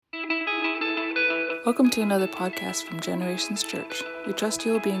Welcome to another podcast from Generations Church. We trust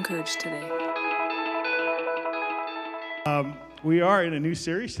you will be encouraged today. We are in a new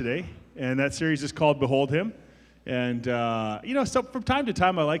series today, and that series is called Behold Him. And, so from time to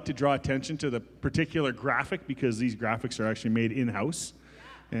time, I like to draw attention to the particular graphic because these graphics are actually made in-house.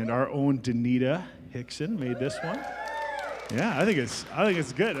 And our own Danita Hickson made this one. Yeah, I think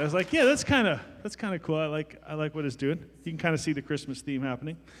it's good. I was like, yeah, that's kind of cool. I like what it's doing. You can kind of see the Christmas theme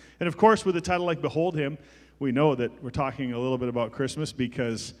happening. And of course, with a title like Behold Him, we know that we're talking a little bit about Christmas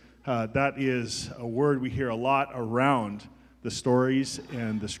because that is a word we hear a lot around the stories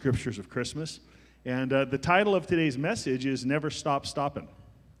and the scriptures of Christmas. And the title of today's message is Never Stop Stoppin'.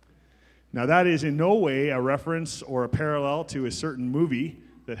 Now, that is in no way a reference or a parallel to a certain movie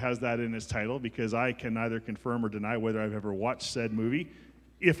that has that in its title, because I can neither confirm or deny whether I've ever watched said movie,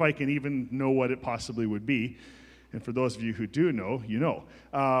 if I can even know what it possibly would be. And for those of you who do know, you know.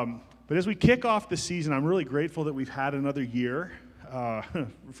 But as we kick off the season, I'm really grateful that we've had another year.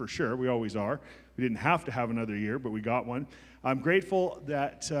 For sure, we always are. We didn't have to have another year, but we got one. I'm grateful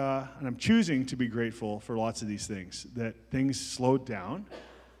that, and I'm choosing to be grateful for lots of these things, that things slowed down.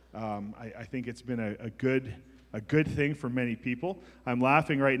 I think it's been a good thing for many people. I'm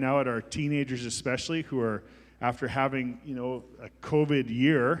laughing right now at our teenagers especially, who are, after having, a COVID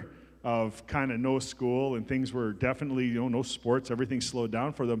year of kind of no school and things were definitely, no sports, everything slowed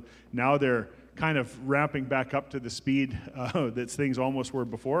down for them. Now they're kind of ramping back up to the speed that things almost were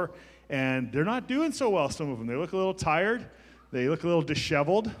before, and they're not doing so well, some of them. They look a little tired. They look a little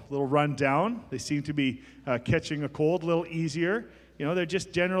disheveled, a little run down. They seem to be catching a cold a little easier. They're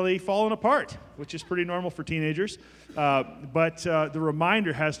just generally falling apart, which is pretty normal for teenagers. But the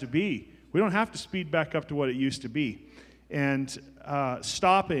reminder has to be, we don't have to speed back up to what it used to be. And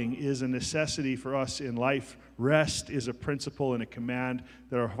stopping is a necessity for us in life. Rest is a principle and a command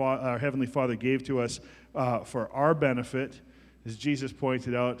that our Heavenly Father gave to us for our benefit. As Jesus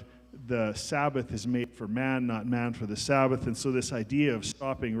pointed out, the Sabbath is made for man, not man for the Sabbath. And so this idea of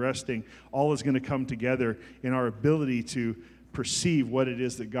stopping, resting, all is going to come together in our ability to perceive what it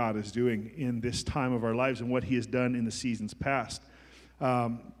is that God is doing in this time of our lives and what He has done in the seasons past.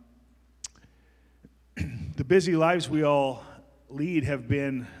 The busy lives we all lead have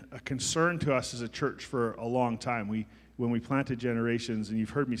been a concern to us as a church for a long time. When we planted Generations, and you've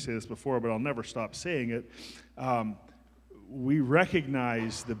heard me say this before, but I'll never stop saying it, we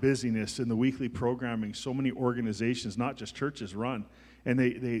recognize the busyness in the weekly programming so many organizations, not just churches, run, and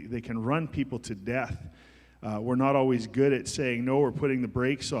they can run people to death. We're not always good at saying no or putting the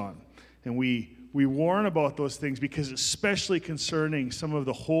brakes on. And we warn about those things because especially concerning some of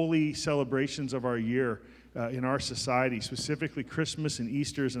the holy celebrations of our year in our society, specifically Christmas and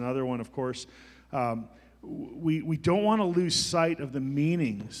Easter is another one, of course. We don't want to lose sight of the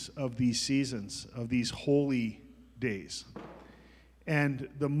meanings of these seasons, of these holy days. And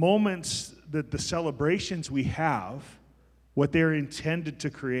the moments that the celebrations we have, what they're intended to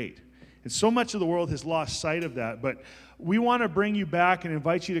create. And so much of the world has lost sight of that, but we want to bring you back and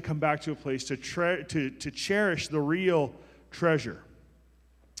invite you to come back to a place to cherish the real treasure.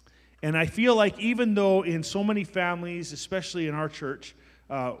 And I feel like even though in so many families, especially in our church,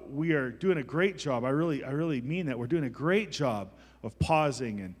 we are doing a great job, I really mean that, we're doing a great job of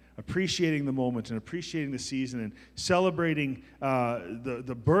pausing and appreciating the moment and appreciating the season and celebrating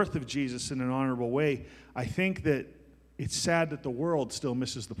the birth of Jesus in an honorable way. I think that it's sad that the world still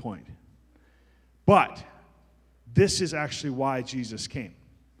misses the point. But this is actually why Jesus came.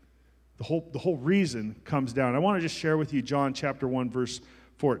 The whole reason comes down. I want to just share with you John chapter 1, verse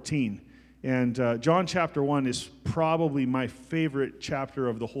 14. And John chapter 1 is probably my favorite chapter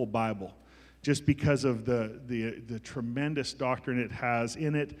of the whole Bible, just because of the tremendous doctrine it has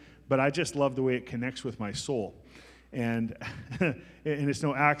in it, but I just love the way it connects with my soul. And it's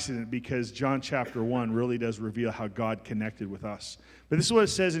no accident because John chapter 1 really does reveal how God connected with us. But this is what it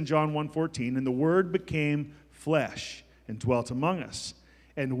says in John 1:14, and the Word became flesh and dwelt among us,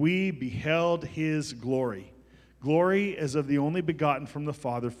 and we beheld His glory. Glory as of the only begotten from the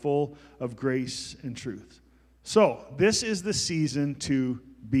Father, full of grace and truth. So this is the season to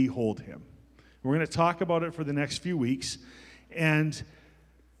behold Him. We're going to talk about it for the next few weeks, and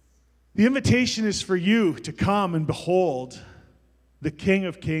the invitation is for you to come and behold the King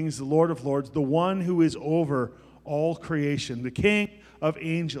of Kings, the Lord of Lords, the one who is over all creation, the King of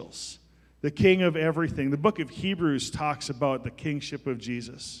angels, the King of everything. The book of Hebrews talks about the kingship of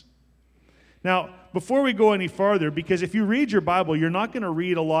Jesus. Now, before we go any farther, because if you read your Bible, you're not going to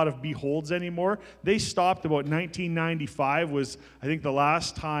read a lot of beholds anymore. They stopped about 1995 was, I think, the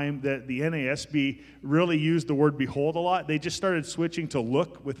last time that the NASB really used the word behold a lot. They just started switching to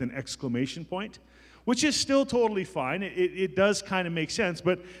look with an exclamation point. which is still totally fine. It does kind of make sense,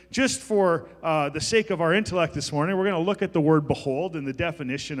 but just for the sake of our intellect this morning, we're going to look at the word behold and the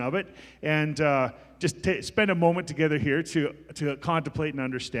definition of it, and just spend a moment together here to contemplate and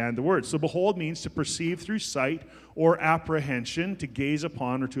understand the word. So behold means to perceive through sight or apprehension, to gaze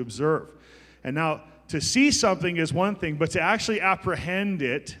upon or to observe. And now, to see something is one thing, but to actually apprehend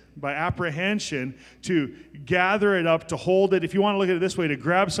it, by apprehension, to gather it up, to hold it, if you want to look at it this way, to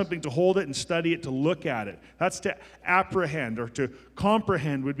grab something, to hold it and study it, to look at it. That's to apprehend, or to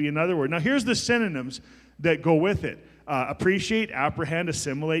comprehend would be another word. Now here's the synonyms that go with it. Appreciate, apprehend,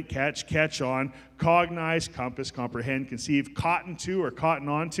 assimilate, catch on, cognize, compass, comprehend, conceive, cotton to or cotton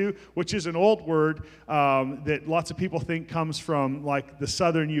onto, which is an old word that lots of people think comes from like the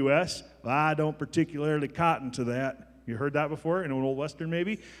southern U.S. Well, I don't particularly cotton to that. You heard that before in an Old Western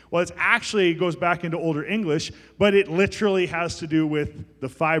maybe? Well, it actually goes back into Older English, but it literally has to do with the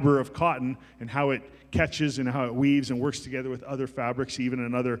fiber of cotton and how it catches and how it weaves and works together with other fabrics, even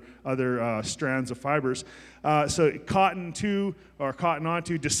and other strands of fibers. So cotton to or cotton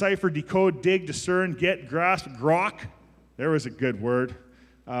onto, decipher, decode, dig, discern, get, grasp, grok. There was a good word.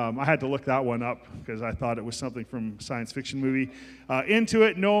 I had to look that one up because I thought it was something from a science fiction movie.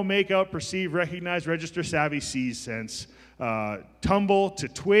 Intuit, know, make out, perceive, recognize, register, savvy, seize, sense. Tumble, to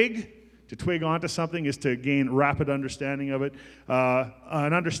twig. To twig onto something is to gain rapid understanding of it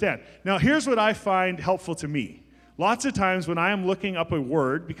and understand. Now, here's what I find helpful to me. Lots of times when I am looking up a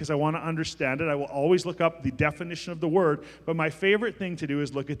word because I want to understand it, I will always look up the definition of the word, but my favorite thing to do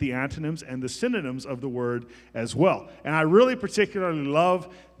is look at the antonyms and the synonyms of the word as well. And I really particularly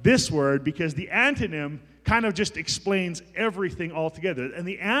love this word because the antonym kind of just explains everything altogether. And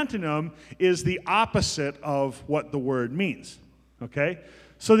the antonym is the opposite of what the word means, okay?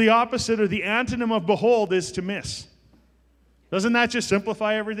 So the opposite or the antonym of behold is to miss. Doesn't that just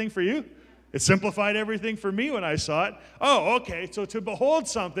simplify everything for you? It simplified everything for me when I saw it. Oh, okay, so to behold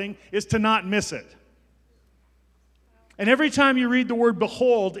something is to not miss it. And every time you read the word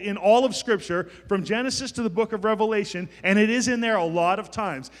behold in all of Scripture, from Genesis to the book of Revelation, and it is in there a lot of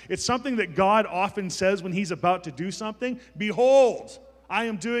times, it's something that God often says when he's about to do something. Behold, I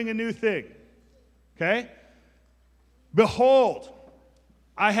am doing a new thing. Okay? Behold,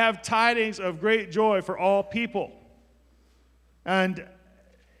 I have tidings of great joy for all people. And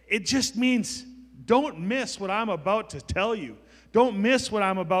it just means don't miss what I'm about to tell you. Don't miss what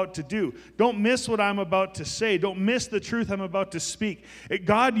I'm about to do. Don't miss what I'm about to say. Don't miss the truth I'm about to speak.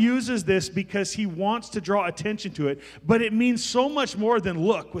 God uses this because he wants to draw attention to it, but it means so much more than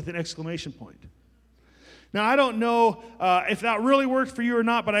look with an exclamation point. Now, I don't know if that really worked for you or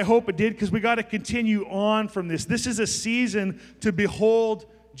not, but I hope it did because we got to continue on from this. This is a season to behold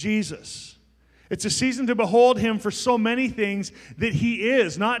Jesus. It's a season to behold him for so many things that he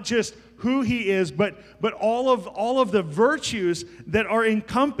is, not just who he is, but all of the virtues that are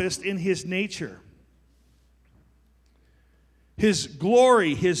encompassed in his nature. His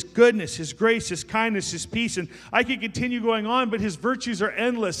glory, his goodness, his grace, his kindness, his peace. And I could continue going on, but his virtues are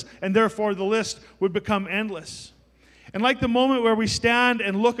endless, and therefore the list would become endless. And like the moment where we stand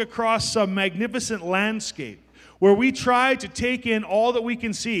and look across some magnificent landscape, where we try to take in all that we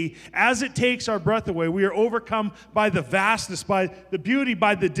can see, as it takes our breath away, we are overcome by the vastness, by the beauty,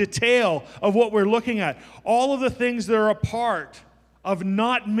 by the detail of what we're looking at. All of the things that are a part of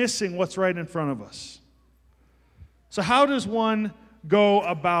not missing what's right in front of us. So how does one go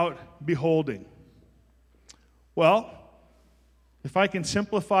about beholding? Well, if I can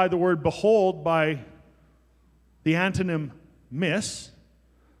simplify the word behold by the antonym miss,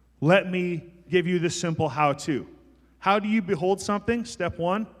 let me give you this simple how-to. How do you behold something? Step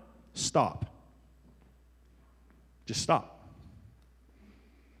one, stop. Just stop.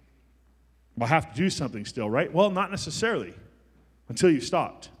 Well, I have to do something still, right? Well, not necessarily until you've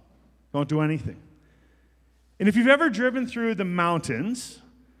stopped. Don't do anything. And if you've ever driven through the mountains,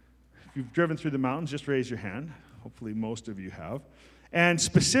 just raise your hand. Hopefully most of you have. And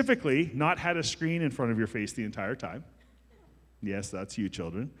specifically, not had a screen in front of your face the entire time. Yes, that's you,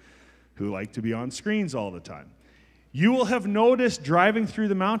 children, who like to be on screens all the time. You will have noticed driving through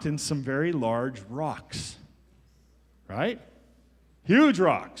the mountains some very large rocks, right? Huge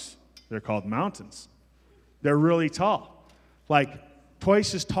rocks. They're called mountains. They're really tall, like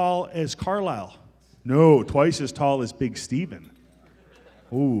twice as tall as Carlisle. No, twice as tall as Big Stephen.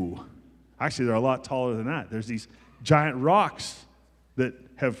 Ooh, actually they're a lot taller than that. There's these giant rocks that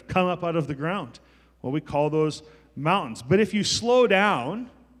have come up out of the ground. Well, we call those mountains. But if you slow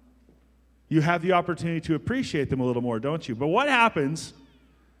down, you have the opportunity to appreciate them a little more, don't you? But what happens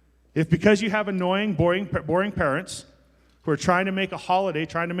if, because you have annoying, boring parents who are trying to make a holiday,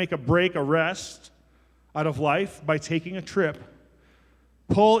 trying to make a break, a rest, out of life by taking a trip,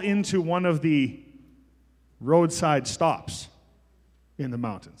 pull into one of the roadside stops in the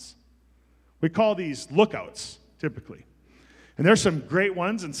mountains. We call these lookouts, typically. And there's some great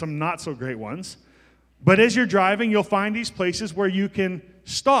ones and some not so great ones. But as you're driving, you'll find these places where you can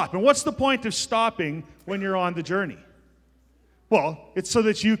stop. And what's the point of stopping when you're on the journey? Well, it's so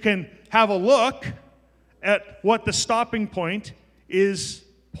that you can have a look at what the stopping point is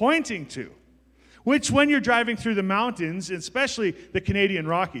pointing to, which when you're driving through the mountains, especially the Canadian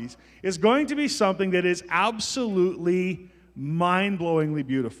Rockies, is going to be something that is absolutely mind-blowingly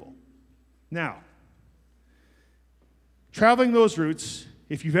beautiful. Now, traveling those routes,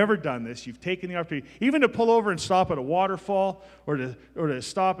 if you've ever done this, you've taken the opportunity, even to pull over and stop at a waterfall or to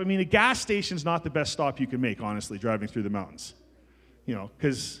stop. I mean, a gas station's not the best stop you can make, honestly, driving through the mountains.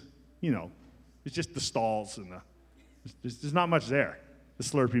 Because, it's just the stalls and there's not much there. The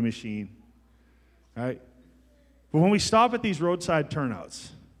Slurpee machine, right? But when we stop at these roadside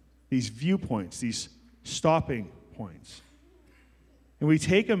turnouts, these viewpoints, these stopping points, and we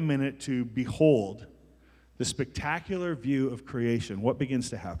take a minute to behold the spectacular view of creation, what begins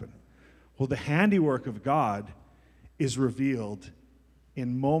to happen? Well, the handiwork of God is revealed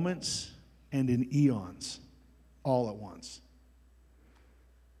in moments and in eons all at once.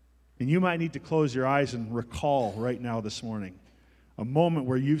 And you might need to close your eyes and recall right now this morning a moment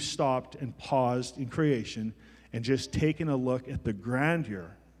where you've stopped and paused in creation and just taken a look at the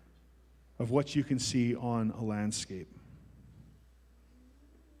grandeur of what you can see on a landscape.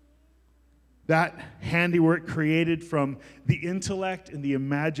 That handiwork created from the intellect and the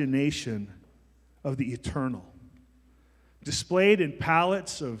imagination of the eternal, displayed in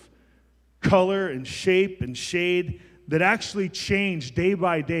palettes of color and shape and shade that actually change day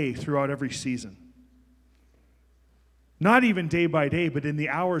by day throughout every season. Not even day by day, but in the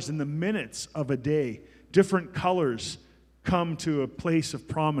hours, in the minutes of a day, different colors come to a place of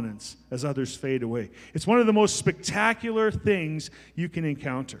prominence as others fade away. It's one of the most spectacular things you can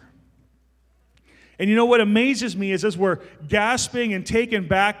encounter. And what amazes me is as we're gasping and taken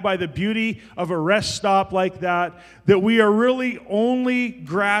back by the beauty of a rest stop like that we are really only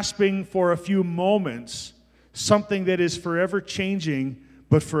grasping for a few moments something that is forever changing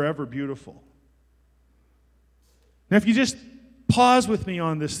but forever beautiful. Now, if you just pause with me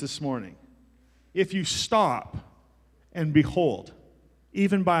on this morning, if you stop and behold,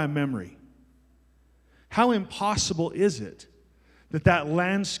 even by a memory, how impossible is it that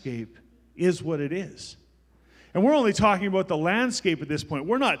landscape is what it is? And we're only talking about the landscape at this point.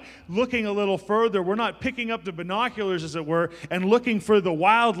 We're not looking a little further. We're not picking up the binoculars, as it were, and looking for the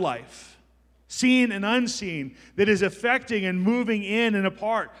wildlife, seen and unseen, that is affecting and moving in and a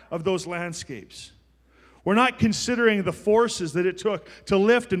part of those landscapes. We're not considering the forces that it took to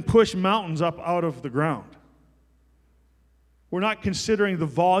lift and push mountains up out of the ground. We're not considering the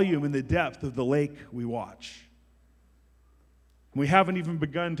volume and the depth of the lake we watch. We haven't even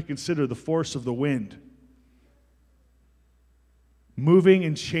begun to consider the force of the wind, moving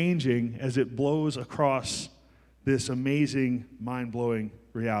and changing as it blows across this amazing, mind-blowing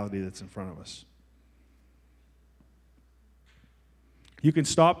reality that's in front of us. You can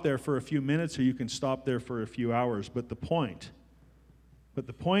stop there for a few minutes or you can stop there for a few hours, but the point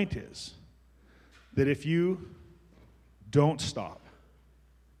is that if you don't stop,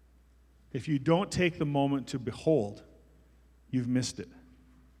 if you don't take the moment to behold, you've missed it.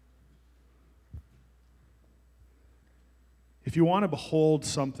 If you want to behold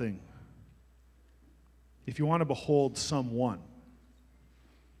something, if you want to behold someone,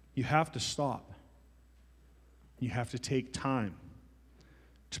 you have to stop. You have to take time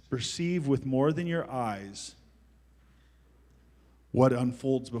to perceive with more than your eyes what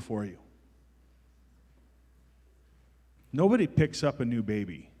unfolds before you. Nobody picks up a new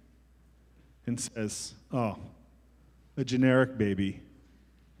baby and says, "Oh, a generic baby,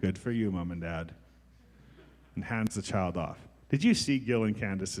 good for you, Mom and Dad," and hands the child off. Did you see Gil and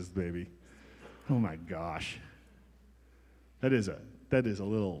Candace's baby? Oh my gosh. That is a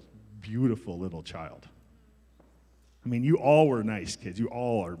little, beautiful little child. I mean, you all were nice kids. You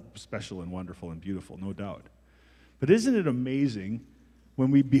all are special and wonderful and beautiful, no doubt. But isn't it amazing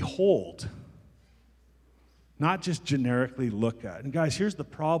when we behold, not just generically look at? And guys, here's the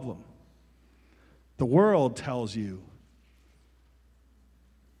problem. The world tells you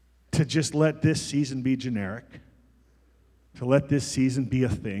to just let this season be generic, to let this season be a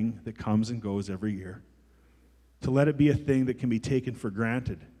thing that comes and goes every year, to let it be a thing that can be taken for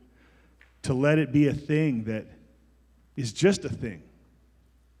granted, to let it be a thing that is just a thing.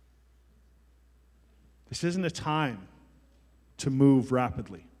 This isn't a time to move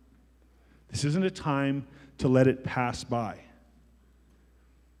rapidly. This isn't a time to let it pass by.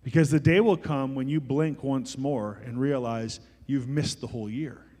 Because the day will come when you blink once more and realize you've missed the whole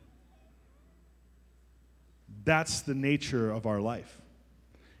year. That's the nature of our life.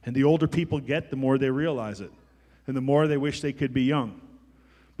 And the older people get, the more they realize it. And the more they wish they could be young.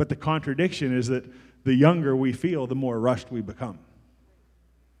 But the contradiction is that the younger we feel, the more rushed we become.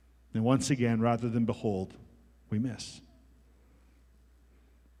 And once again, rather than behold, we miss.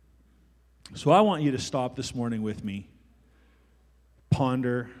 So I want you to stop this morning with me.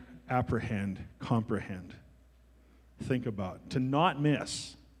 Ponder, apprehend, comprehend. Think about. To not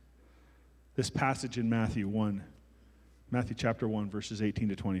miss this passage in Matthew chapter 1, verses 18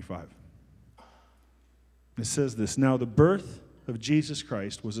 to 25. It says this, "Now the birth of Jesus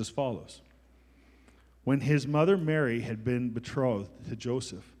Christ was as follows. When his mother Mary had been betrothed to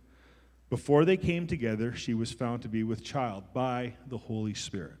Joseph, before they came together, she was found to be with child by the Holy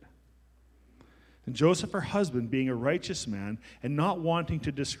Spirit. And Joseph, her husband, being a righteous man and not wanting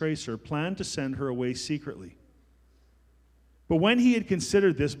to disgrace her, planned to send her away secretly. But when he had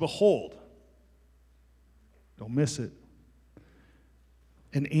considered this, behold," don't miss it,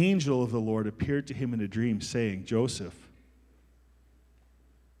 "an angel of the Lord appeared to him in a dream, saying, 'Joseph,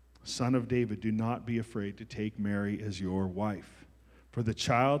 son of David, do not be afraid to take Mary as your wife, for the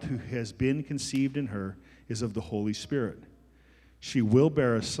child who has been conceived in her is of the Holy Spirit. She will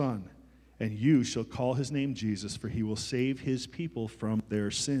bear a son, and you shall call his name Jesus, for he will save his people from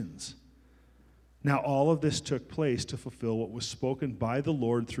their sins.' Now all of this took place to fulfill what was spoken by the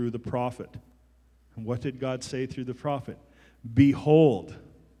Lord through the prophet." And what did God say through the prophet? "Behold,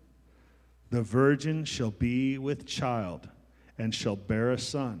 the virgin shall be with child, and shall bear a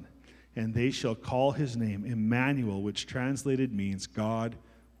son, and they shall call his name Emmanuel," which translated means God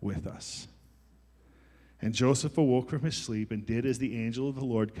with us. And Joseph awoke from his sleep and did as the angel of the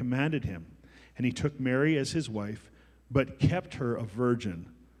Lord commanded him. And he took Mary as his wife, but kept her a virgin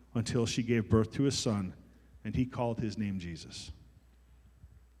until she gave birth to a son, and he called his name Jesus.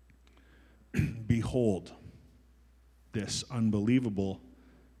 Behold this unbelievable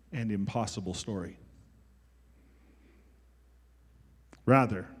and impossible story.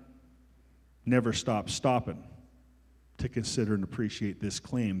 Rather, never stop stopping to consider and appreciate this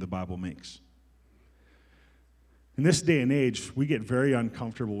claim the Bible makes. In this day and age, we get very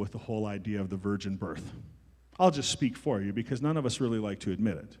uncomfortable with the whole idea of the virgin birth. I'll just speak for you because none of us really like to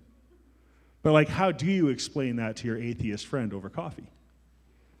admit it. But how do you explain that to your atheist friend over coffee?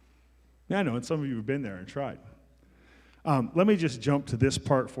 Yeah, I know, and some of you have been there and tried. Let me just jump to this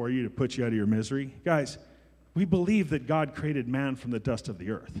part for you to put you out of your misery. Guys, we believe that God created man from the dust of the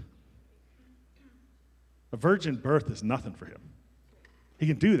earth. A virgin birth is nothing for him. He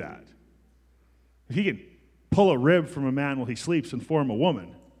can do that. If he can pull a rib from a man while he sleeps and form a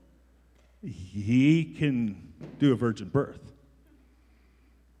woman, he can do a virgin birth.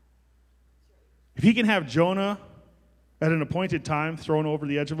 If he can have Jonah at an appointed time thrown over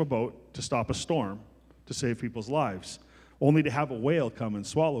the edge of a boat to stop a storm to save people's lives, only to have a whale come and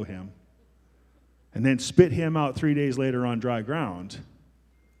swallow him and then spit him out 3 days later on dry ground,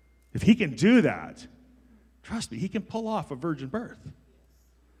 if he can do that, trust me, he can pull off a virgin birth.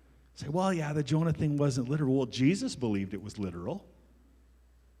 Say, well, yeah, the Jonah thing wasn't literal. Well, Jesus believed it was literal.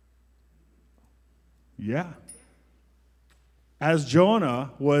 Yeah. As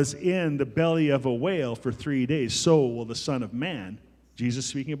Jonah was in the belly of a whale for 3 days, so will the Son of Man, Jesus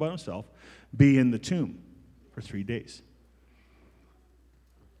speaking about himself, be in the tomb for 3 days.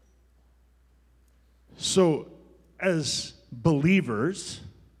 So, as believers,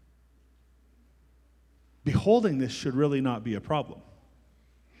 beholding this should really not be a problem.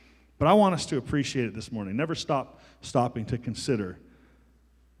 But I want us to appreciate it this morning. Never stopping to consider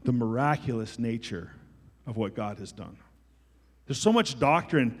the miraculous nature of what God has done. There's so much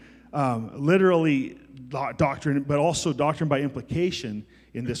doctrine, literally doctrine, but also doctrine by implication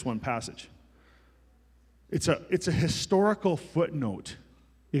in this one passage. It's a historical footnote,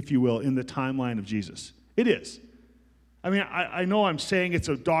 if you will, in the timeline of Jesus. It is. I mean, I know I'm saying it's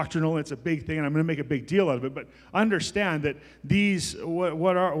a doctrinal, it's a big thing, and I'm going to make a big deal out of it, but understand that these,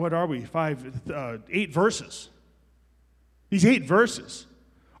 what are we, 8 verses. These 8 verses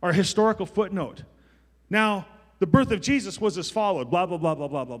are a historical footnote. Now, the birth of Jesus was as followed, blah, blah, blah, blah,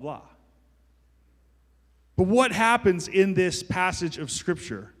 blah, blah, blah. But what happens in this passage of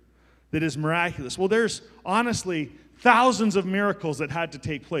Scripture that is miraculous? Well, there's honestly thousands of miracles that had to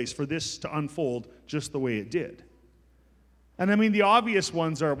take place for this to unfold just the way it did. And I mean, the obvious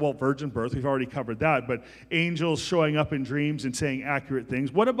ones are, well, virgin birth, we've already covered that, but angels showing up in dreams and saying accurate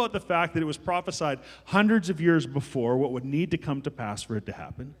things. What about the fact that it was prophesied hundreds of years before what would need to come to pass for it to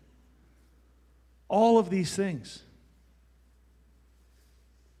happen? All of these things.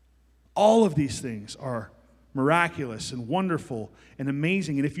 All of these things are miraculous and wonderful and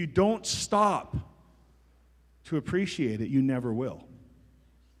amazing. And if you don't stop to appreciate it, you never will.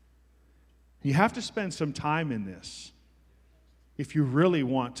 You have to spend some time in this if you really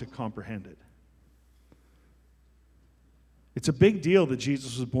want to comprehend it. It's a big deal that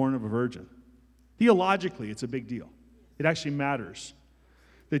Jesus was born of a virgin. Theologically, it's a big deal. It actually matters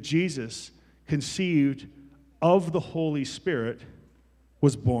that Jesus, conceived of the Holy Spirit,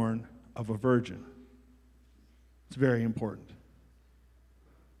 was born of a virgin. It's very important.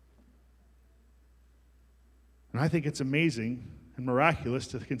 And I think it's amazing and miraculous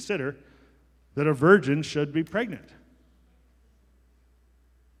to consider that a virgin should be pregnant.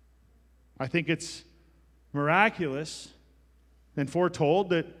 I think it's miraculous and foretold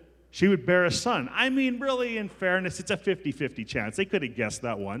that she would bear a son. I mean, really, in fairness, it's a 50-50 chance. They could have guessed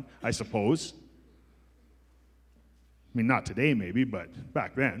that one, I suppose. I mean, not today maybe, but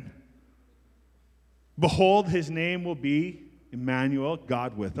back then. Behold, his name will be Emmanuel,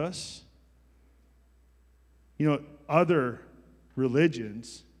 God with us. You know, other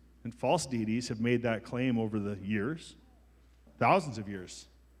religions and false deities have made that claim over the years, thousands of years.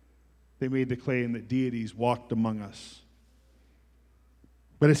 They made the claim that deities walked among us.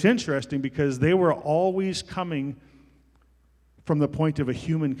 But it's interesting because they were always coming from the point of a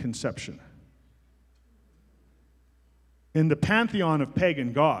human conception. In the pantheon of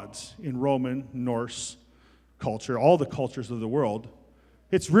pagan gods, in Roman, Norse culture, all the cultures of the world,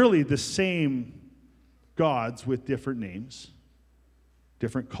 it's really the same gods with different names,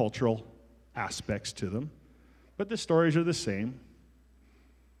 different cultural aspects to them, but the stories are the same.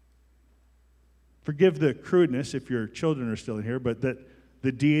 Forgive the crudeness if your children are still in here, but that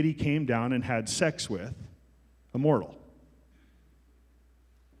the deity came down and had sex with a mortal.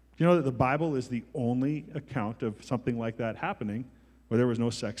 Do you know that the Bible is the only account of something like that happening where there was no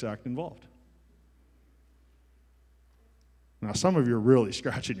sex act involved? Now, some of you are really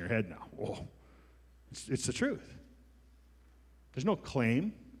scratching your head now. Whoa. It's the truth. There's no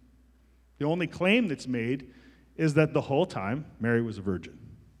claim. The only claim that's made is that the whole time Mary was a virgin.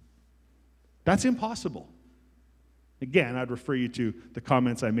 That's impossible. Again, I'd refer you to the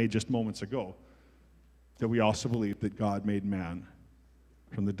comments I made just moments ago, that we also believe that God made man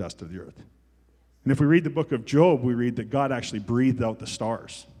from the dust of the earth. And if we read the book of Job, we read that God actually breathed out the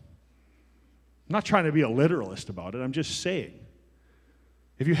stars. I'm not trying to be a literalist about it. I'm just saying,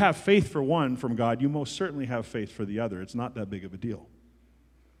 if you have faith for one from God, you most certainly have faith for the other. It's not that big of a deal.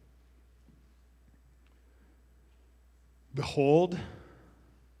 Behold,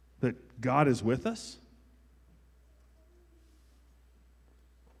 that God is with us.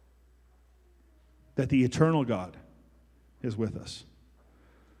 That the eternal God is with us.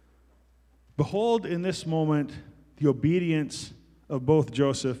 Behold in this moment the obedience of both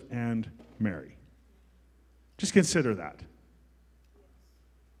Joseph and Mary. Just consider that.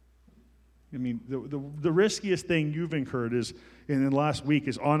 I mean, the riskiest thing you've incurred is, in the last week,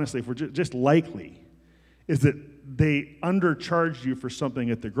 is honestly, if we're just likely, is that they undercharged you for something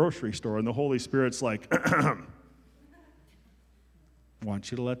at the grocery store, and the Holy Spirit's like, want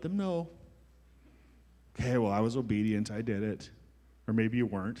you to let them know. Okay, well, I was obedient, I did it. Or maybe you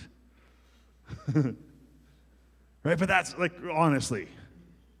weren't. Right? But that's, like, honestly,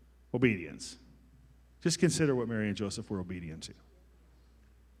 obedience. Just consider what Mary and Joseph were obedient to.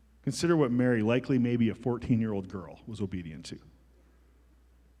 Consider what Mary, likely maybe a 14-year-old girl, was obedient to.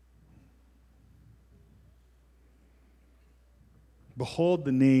 Behold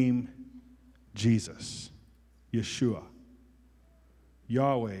the name Jesus, Yeshua.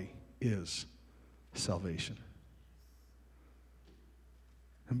 Yahweh is salvation.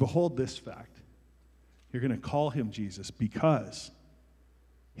 And behold this fact. You're going to call him Jesus because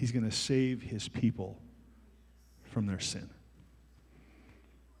he's going to save his people from their sin.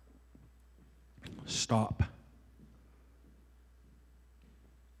 Stop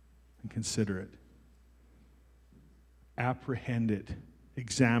and consider it. Apprehend it.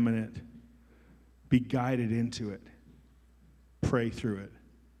 Examine it. Be guided into it. Pray through it.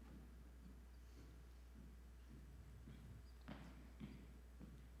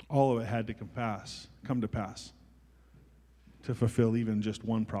 All of it had to come to pass to fulfill even just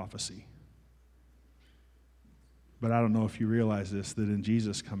one prophecy. But I don't know if you realize this, that in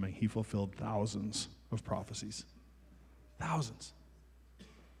Jesus coming, he fulfilled thousands of prophecies. Thousands.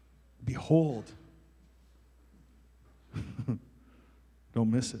 Behold.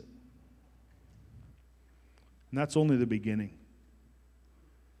 Don't miss it. And that's only the beginning.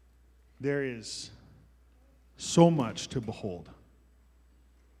 There is so much to behold.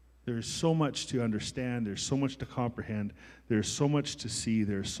 There There's so much to understand. There's so much to comprehend. There's so much to see.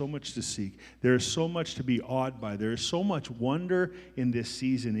 There's so much to seek. There's so much to be awed by. There's so much wonder in this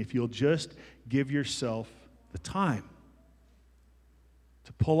season if you'll just give yourself the time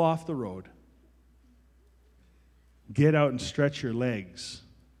to pull off the road, get out and stretch your legs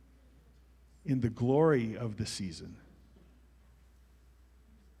in the glory of the season.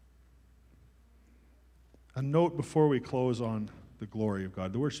 A note before we close on the glory of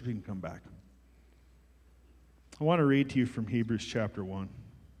God. The worship team can come back. I want to read to you from Hebrews chapter 1.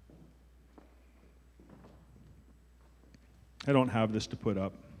 I don't have this to put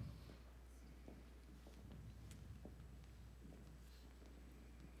up.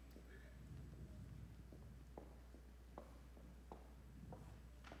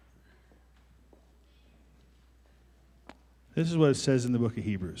 This is what it says in the book of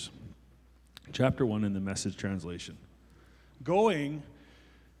Hebrews, chapter 1 in the Message translation. Going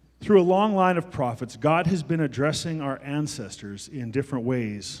through a long line of prophets, God has been addressing our ancestors in different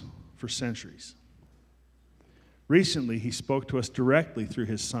ways for centuries. Recently, he spoke to us directly through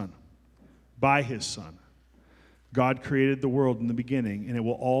his Son, by his Son. God created the world in the beginning, and it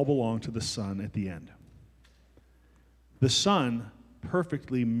will all belong to the Son at the end. The Son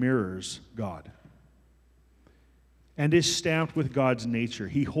perfectly mirrors God and is stamped with God's nature.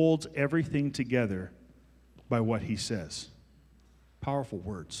 He holds everything together by what he says. Powerful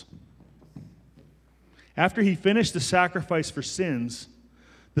words. After he finished the sacrifice for sins,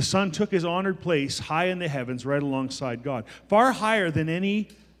 the Son took his honored place high in the heavens right alongside God, far higher than any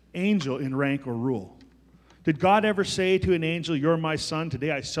angel in rank or rule. Did God ever say to an angel, "You're my son,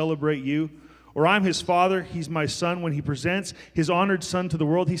 today I celebrate you"? Or "I'm his father, he's my son"? When he presents his honored Son to the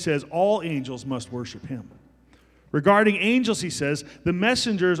world, he says, all angels must worship him. Regarding angels, he says, the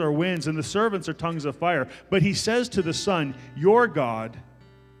messengers are winds and the servants are tongues of fire. But he says to the Son, "You're God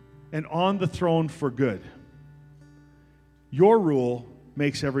and on the throne for good. Your rule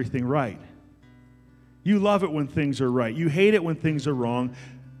makes everything right. You love it when things are right. You hate it when things are wrong.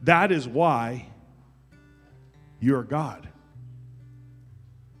 That is why you're God."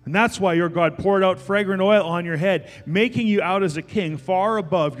 And that's why your God poured out fragrant oil on your head, making you out as a king far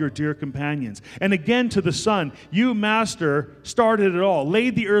above your dear companions. And again to the Son, "You, Master, started it all,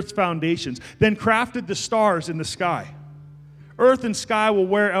 laid the earth's foundations, then crafted the stars in the sky. Earth and sky will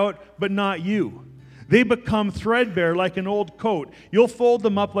wear out, but not you. They become threadbare like an old coat. You'll fold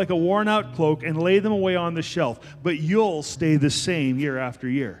them up like a worn-out cloak and lay them away on the shelf, but you'll stay the same year after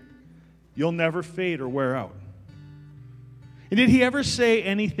year. You'll never fade or wear out." And did he ever say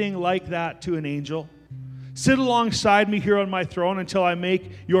anything like that to an angel? "Sit alongside me here on my throne until I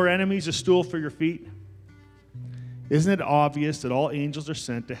make your enemies a stool for your feet"? Isn't it obvious that all angels are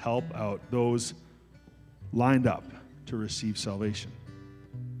sent to help out those lined up to receive salvation?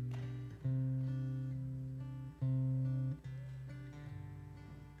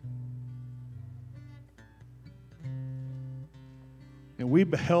 And we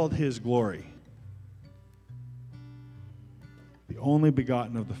beheld his glory, the only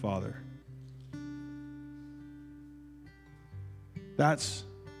begotten of the Father.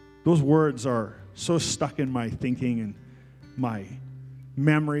 Those words are so stuck in my thinking and my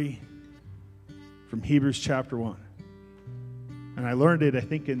memory from Hebrews chapter 1. And I learned it, I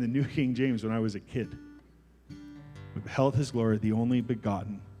think, in the New King James when I was a kid. We beheld his glory, the only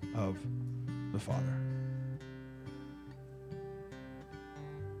begotten of the Father.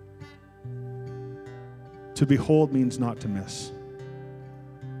 To behold means not to miss.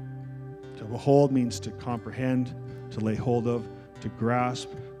 To behold means to comprehend, to lay hold of, to grasp,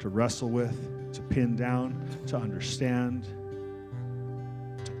 to wrestle with, to pin down, to understand,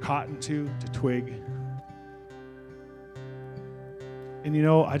 to cotton to twig. And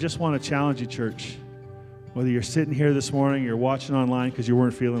I just want to challenge you, church, whether you're sitting here this morning, you're watching online because you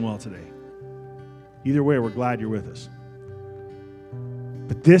weren't feeling well today. Either way, we're glad you're with us.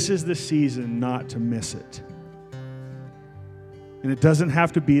 But this is the season not to miss it. And it doesn't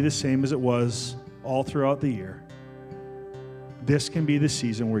have to be the same as it was all throughout the year. This can be the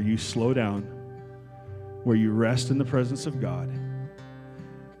season where you slow down, where you rest in the presence of God,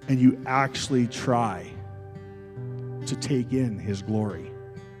 and you actually try to take in his glory.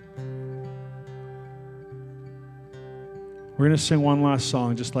 We're going to sing one last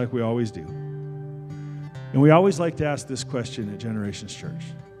song just like we always do. And we always like to ask this question at Generations Church.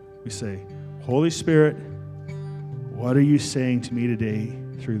 We say, "Holy Spirit, what are you saying to me today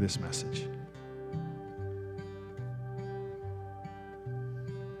through this message?"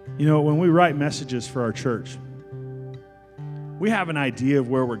 When we write messages for our church, we have an idea of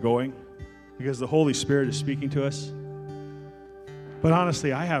where we're going because the Holy Spirit is speaking to us. But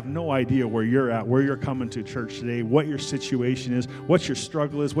honestly, I have no idea where you're at, where you're coming to church today, what your situation is, what your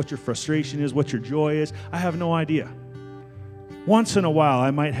struggle is, what your frustration is, what your joy is. I have no idea. Once in a while, I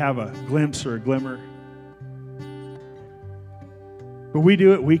might have a glimpse or a glimmer. But we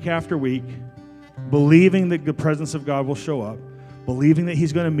do it week after week, believing that the presence of God will show up, believing that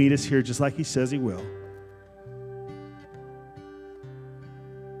He's going to meet us here just like He says He will.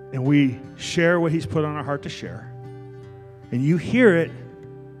 And we share what He's put on our heart to share. And you hear it,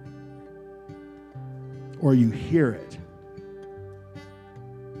 or you hear it.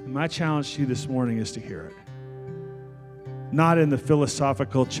 And my challenge to you this morning is to hear it. Not in the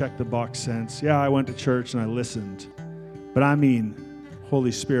philosophical check-the-box sense. Yeah, I went to church and I listened. But I mean,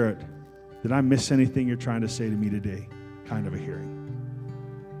 Holy Spirit, did I miss anything you're trying to say to me today? Kind of a hearing.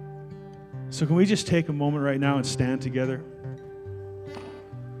 So can we just take a moment right now and stand together?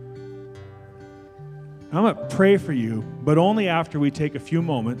 I'm going to pray for you, but only after we take a few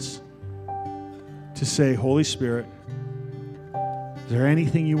moments to say, Holy Spirit, is there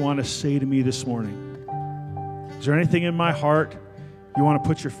anything you want to say to me this morning? Is there anything in my heart you want to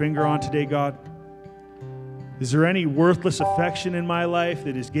put your finger on today, God? Is there any worthless affection in my life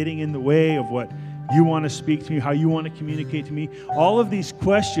that is getting in the way of what you want to speak to me, how you want to communicate to me? All of these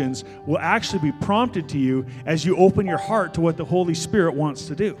questions will actually be prompted to you as you open your heart to what the Holy Spirit wants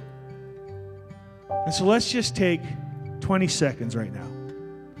to do. And so let's just take 20 seconds right now.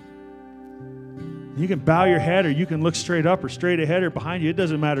 You can bow your head, or you can look straight up or straight ahead or behind you. It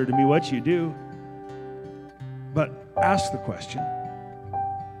doesn't matter to me what you do. But ask the question,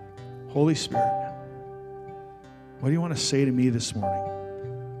 Holy Spirit, what do you want to say to me this morning?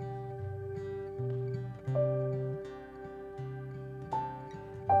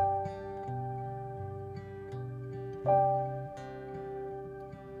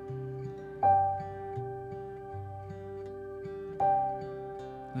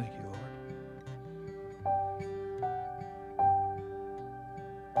 Thank you, Lord.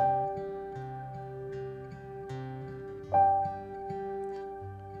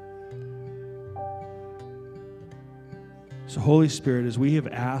 So, Holy Spirit, as we have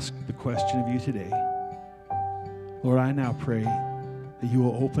asked the question of you today, Lord, I now pray that you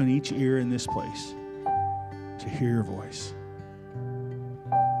will open each ear in this place to hear your voice.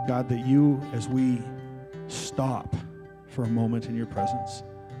 God, that you, as we stop for a moment in your presence,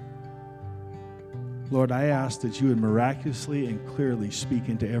 Lord, I ask that you would miraculously and clearly speak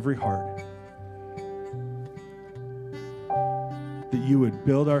into every heart, that you would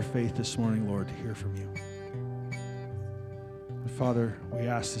build our faith this morning, Lord, to hear from you. Father, we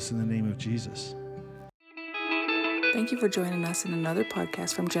ask this in the name of Jesus. Thank you for joining us in another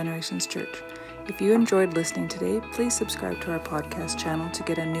podcast from Generations Church. If you enjoyed listening today, please subscribe to our podcast channel to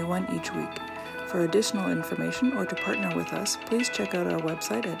get a new one each week. For additional information or to partner with us, please check out our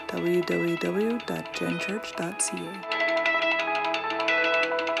website at www.genchurch.ca.